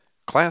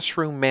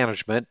Classroom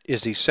management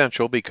is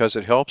essential because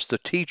it helps the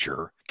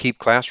teacher keep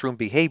classroom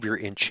behavior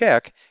in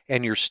check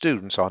and your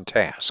students on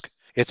task.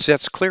 It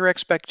sets clear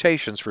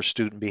expectations for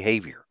student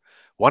behavior.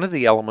 One of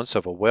the elements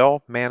of a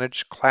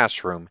well-managed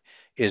classroom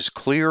is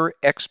clear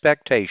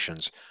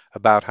expectations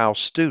about how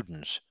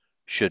students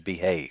should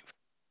behave.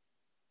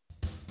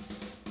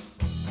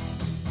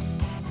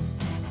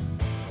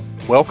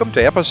 Welcome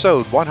to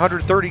episode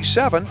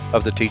 137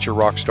 of the Teacher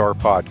Rockstar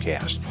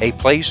Podcast, a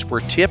place where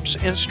tips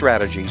and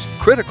strategies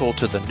critical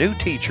to the new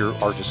teacher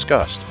are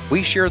discussed.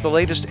 We share the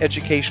latest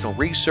educational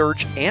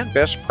research and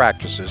best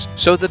practices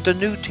so that the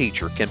new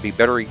teacher can be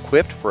better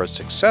equipped for a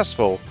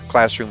successful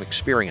classroom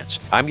experience.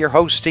 I'm your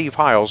host, Steve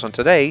Hiles, and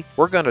today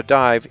we're going to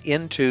dive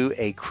into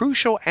a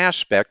crucial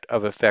aspect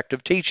of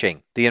effective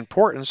teaching, the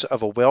importance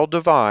of a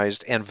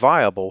well-devised and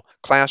viable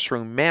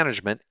classroom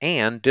management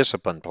and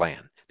discipline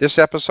plan. This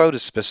episode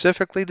is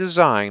specifically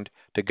designed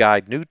to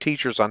guide new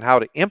teachers on how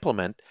to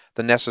implement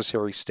the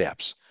necessary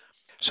steps.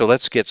 So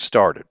let's get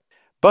started.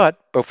 But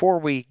before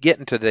we get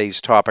into today's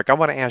topic, I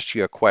want to ask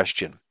you a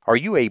question. Are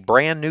you a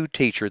brand new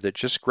teacher that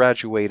just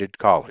graduated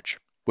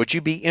college? Would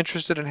you be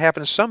interested in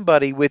having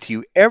somebody with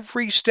you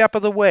every step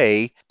of the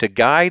way to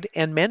guide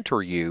and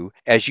mentor you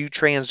as you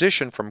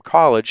transition from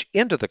college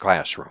into the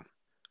classroom?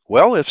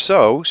 Well, if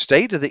so,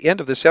 stay to the end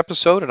of this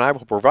episode and I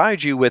will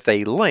provide you with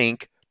a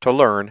link to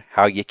learn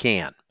how you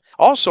can.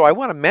 Also, I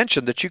want to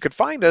mention that you could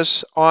find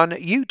us on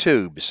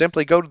YouTube.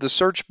 Simply go to the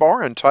search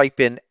bar and type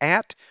in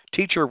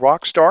 @Teacher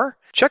Rockstar.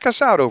 Check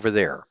us out over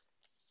there.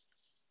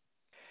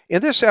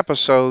 In this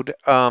episode,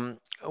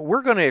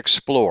 we're going to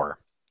explore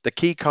the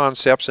key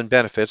concepts and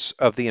benefits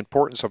of the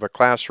importance of a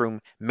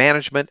classroom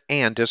management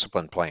and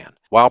discipline plan.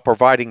 While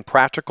providing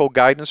practical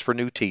guidance for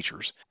new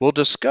teachers, we'll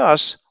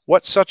discuss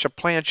what such a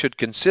plan should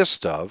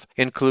consist of,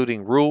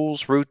 including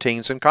rules,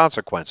 routines, and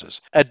consequences.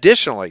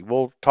 Additionally,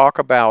 we'll talk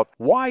about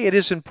why it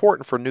is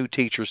important for new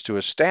teachers to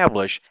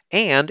establish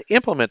and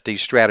implement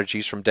these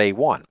strategies from day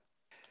one.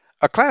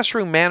 A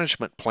classroom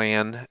management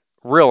plan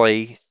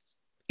really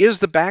is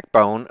the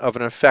backbone of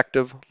an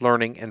effective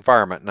learning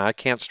environment, and I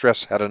can't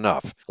stress that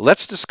enough.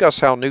 Let's discuss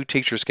how new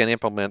teachers can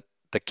implement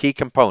the key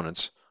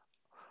components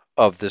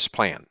of this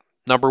plan.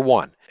 Number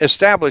one,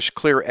 establish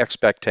clear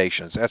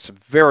expectations. That's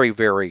very,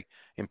 very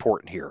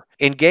important here.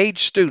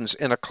 Engage students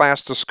in a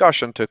class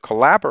discussion to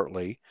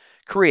collaboratively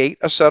create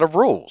a set of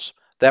rules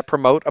that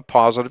promote a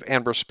positive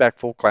and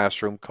respectful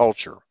classroom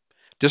culture.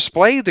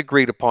 Display the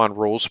agreed upon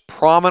rules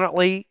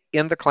prominently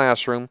in the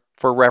classroom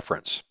for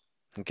reference.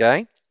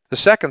 Okay? The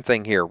second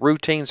thing here,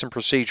 routines and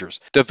procedures.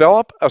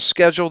 Develop a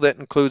schedule that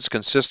includes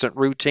consistent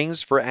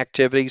routines for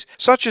activities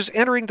such as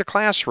entering the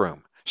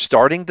classroom,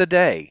 starting the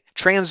day,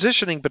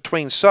 transitioning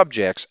between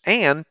subjects,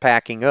 and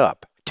packing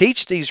up.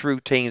 Teach these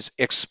routines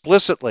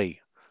explicitly,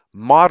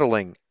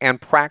 modeling and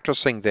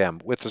practicing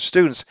them with the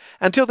students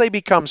until they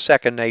become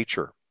second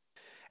nature.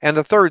 And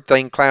the third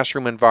thing,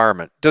 classroom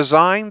environment.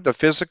 Design the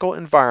physical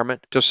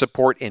environment to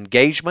support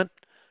engagement,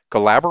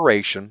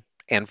 collaboration,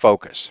 and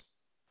focus.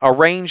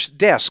 Arrange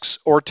desks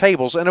or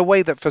tables in a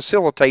way that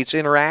facilitates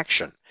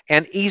interaction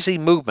and easy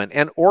movement,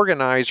 and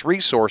organize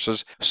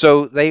resources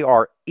so they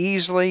are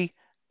easily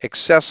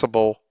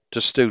accessible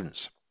to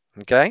students.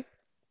 Okay?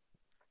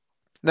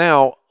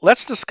 Now,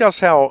 let's discuss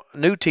how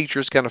new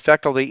teachers can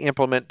effectively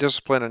implement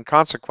discipline and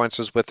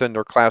consequences within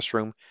their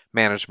classroom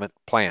management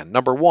plan.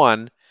 Number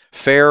one,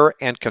 fair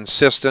and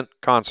consistent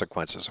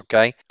consequences,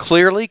 okay?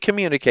 Clearly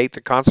communicate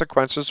the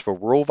consequences for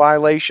rule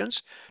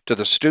violations to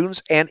the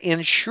students and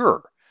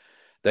ensure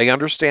they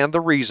understand the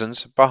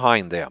reasons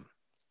behind them.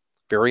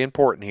 Very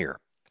important here.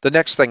 The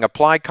next thing,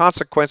 apply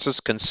consequences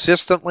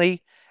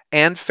consistently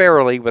and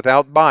fairly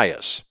without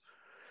bias,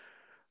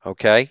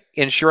 okay?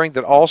 Ensuring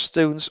that all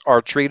students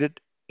are treated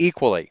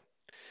equally.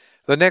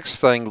 The next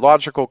thing,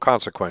 logical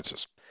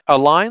consequences.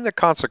 Align the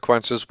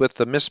consequences with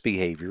the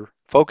misbehavior,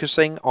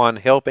 focusing on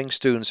helping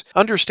students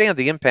understand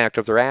the impact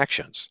of their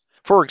actions.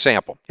 For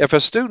example, if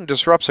a student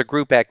disrupts a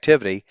group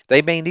activity,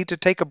 they may need to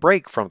take a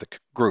break from the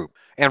group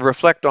and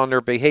reflect on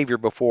their behavior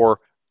before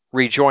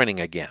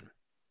rejoining again.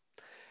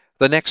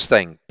 The next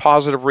thing,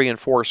 positive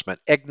reinforcement.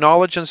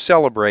 Acknowledge and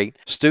celebrate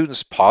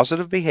students'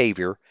 positive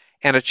behavior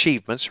and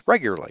achievements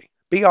regularly.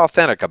 Be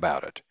authentic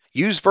about it.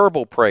 Use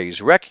verbal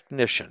praise,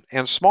 recognition,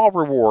 and small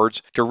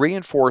rewards to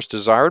reinforce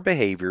desired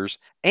behaviors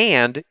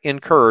and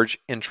encourage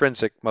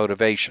intrinsic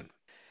motivation.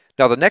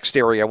 Now, the next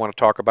area I want to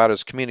talk about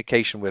is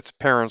communication with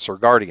parents or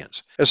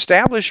guardians.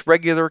 Establish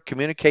regular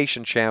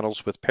communication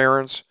channels with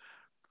parents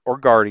or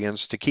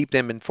guardians to keep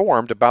them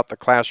informed about the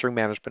classroom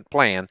management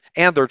plan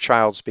and their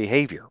child's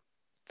behavior.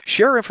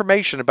 Share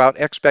information about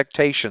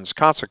expectations,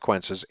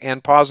 consequences,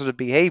 and positive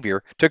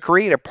behavior to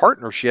create a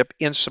partnership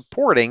in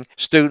supporting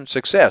student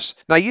success.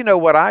 Now, you know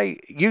what I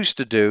used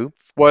to do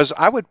was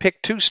I would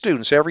pick 2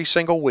 students every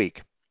single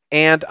week,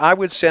 and I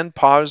would send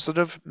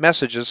positive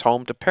messages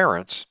home to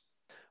parents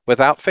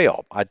without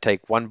fail. I'd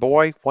take 1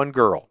 boy, 1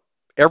 girl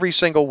every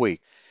single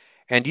week,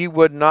 and you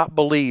would not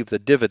believe the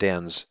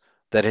dividends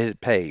that it had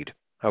paid.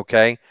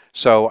 Okay,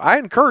 so I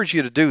encourage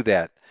you to do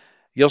that.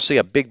 you'll see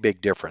a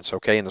big difference,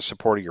 okay, in the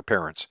support of your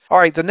parents. All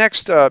right, the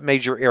next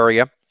major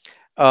area,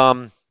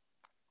 um,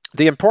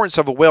 the importance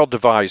of a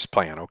well-devised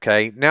plan,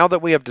 okay? Now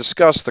that we have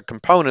discussed the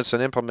components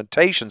and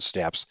implementation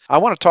steps, I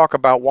want to talk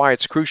about why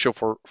it's crucial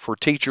for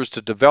teachers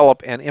to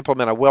develop and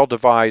implement a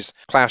well-devised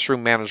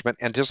classroom management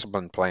and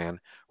discipline plan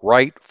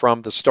right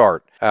from the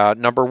start.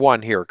 Number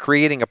one here,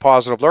 creating a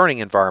positive learning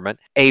environment.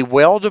 A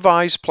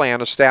well-devised plan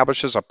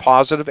establishes a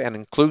positive and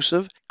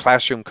inclusive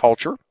classroom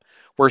culture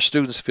where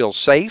students feel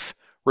safe,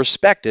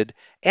 respected,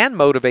 and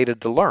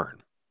motivated to learn.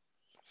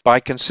 By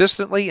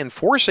consistently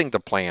enforcing the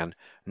plan,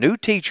 new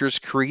teachers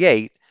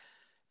create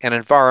an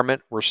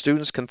environment where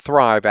students can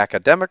thrive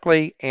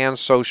academically and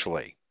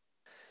socially.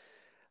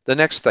 The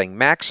next thing,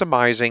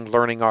 maximizing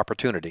learning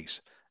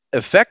opportunities.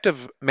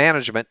 Effective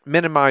management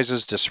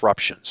minimizes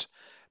disruptions,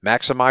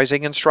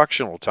 maximizing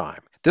instructional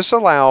time. This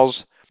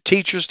allows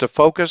teachers to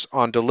focus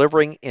on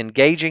delivering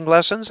engaging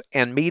lessons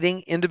and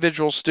meeting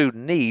individual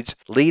student needs,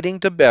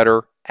 leading to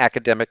better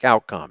academic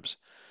outcomes.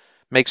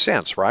 Makes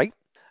sense, right?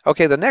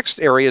 Okay, the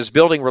next area is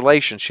building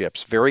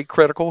relationships. Very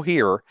critical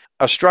here.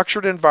 A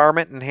structured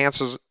environment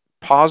enhances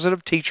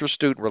positive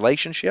teacher-student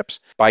relationships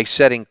by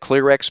setting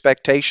clear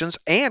expectations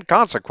and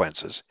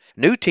consequences.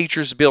 New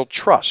teachers build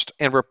trust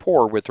and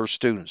rapport with their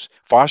students,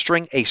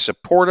 fostering a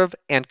supportive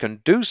and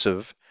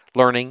conducive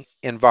learning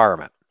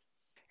environment.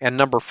 And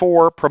number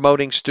four,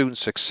 promoting student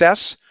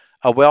success.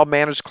 A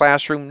well-managed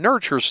classroom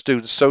nurtures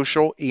students'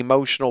 social,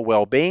 emotional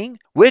well-being,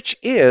 which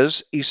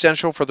is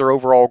essential for their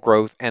overall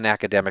growth and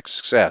academic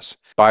success.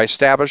 By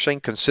establishing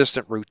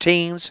consistent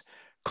routines,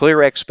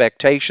 clear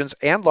expectations,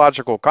 and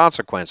logical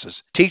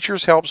consequences,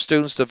 teachers help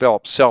students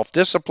develop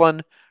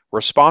self-discipline,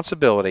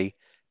 responsibility,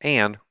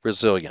 and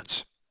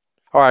resilience.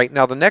 All right,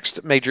 now the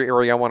next major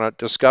area I want to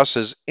discuss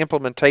is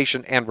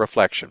implementation and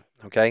reflection.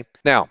 Okay,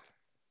 now,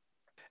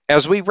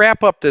 as we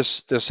wrap up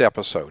this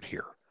episode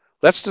here,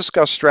 let's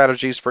discuss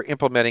strategies for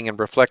implementing and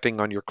reflecting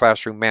on your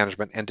classroom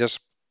management and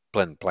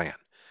discipline plan.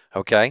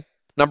 Okay?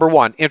 Number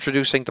one,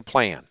 introducing the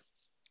plan.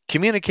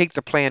 Communicate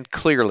the plan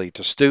clearly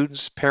to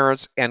students,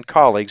 parents, and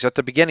colleagues at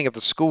the beginning of the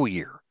school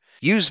year.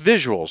 Use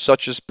visuals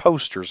such as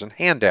posters and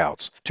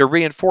handouts to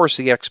reinforce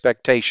the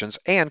expectations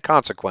and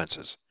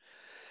consequences.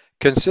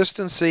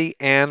 Consistency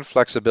and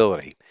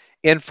flexibility.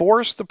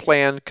 Enforce the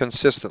plan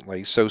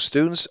consistently so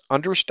students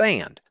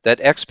understand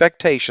that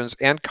expectations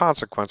and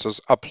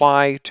consequences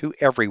apply to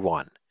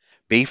everyone.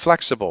 Be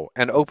flexible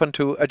and open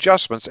to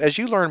adjustments as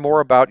you learn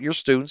more about your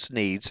students'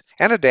 needs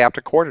and adapt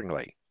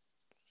accordingly.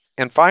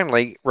 And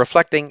finally,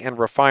 reflecting and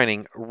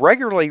refining.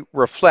 Regularly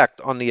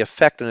reflect on the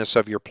effectiveness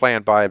of your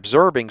plan by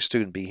observing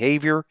student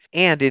behavior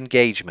and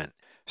engagement.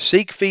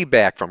 Seek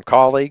feedback from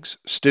colleagues,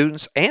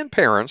 students, and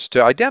parents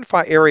to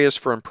identify areas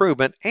for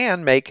improvement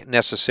and make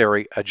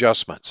necessary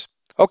adjustments.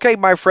 Okay,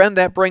 my friend,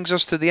 that brings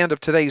us to the end of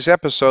today's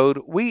episode.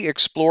 We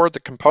explored the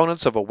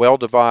components of a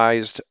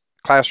well-devised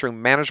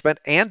classroom management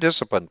and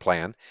discipline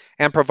plan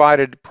and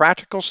provided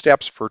practical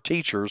steps for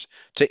teachers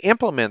to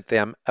implement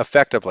them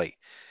effectively.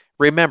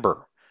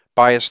 Remember,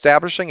 by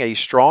establishing a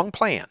strong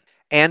plan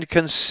and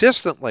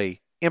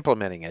consistently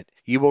implementing it,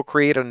 you will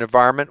create an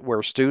environment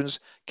where students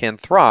can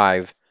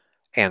thrive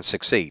and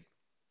succeed.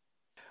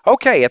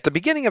 Okay, at the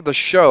beginning of the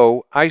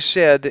show, I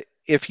said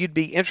if you'd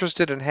be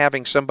interested in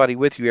having somebody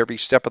with you every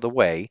step of the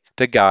way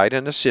to guide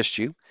and assist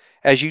you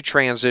as you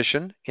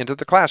transition into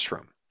the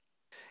classroom,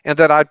 and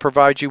that I'd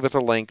provide you with a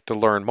link to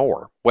learn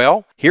more.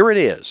 Well, here it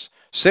is.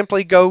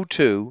 Simply go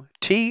to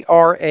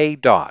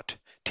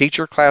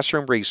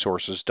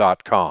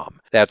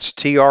tra.teacherclassroomresources.com. That's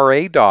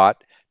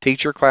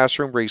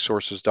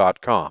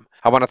tra.teacherclassroomresources.com.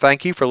 I want to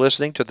thank you for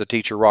listening to the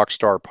Teacher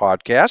Rockstar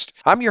podcast.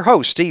 I'm your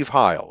host, Steve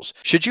Hiles.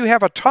 Should you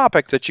have a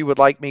topic that you would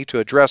like me to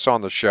address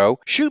on the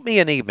show, shoot me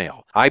an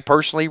email. I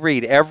personally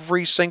read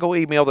every single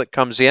email that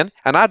comes in,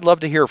 and I'd love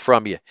to hear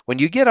from you. When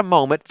you get a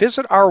moment,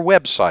 visit our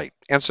website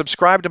and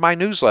subscribe to my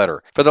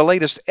newsletter for the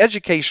latest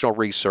educational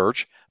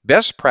research,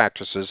 best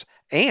practices,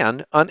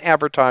 and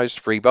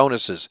unadvertised free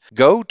bonuses.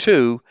 Go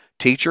to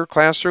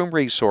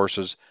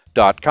teacherclassroomresources.com.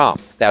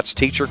 That's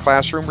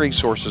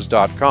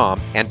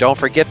teacherclassroomresources.com. And don't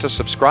forget to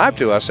subscribe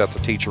to us at the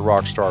Teacher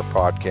Rockstar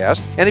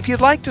podcast. And if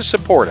you'd like to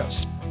support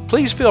us,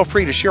 please feel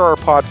free to share our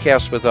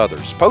podcast with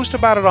others. Post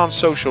about it on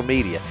social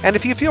media. And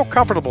if you feel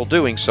comfortable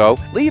doing so,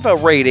 leave a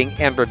rating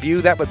and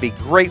review. That would be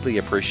greatly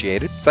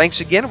appreciated.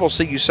 Thanks again. We'll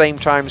see you same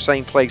time,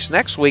 same place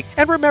next week.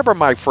 And remember,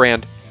 my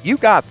friend, you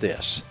got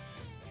this.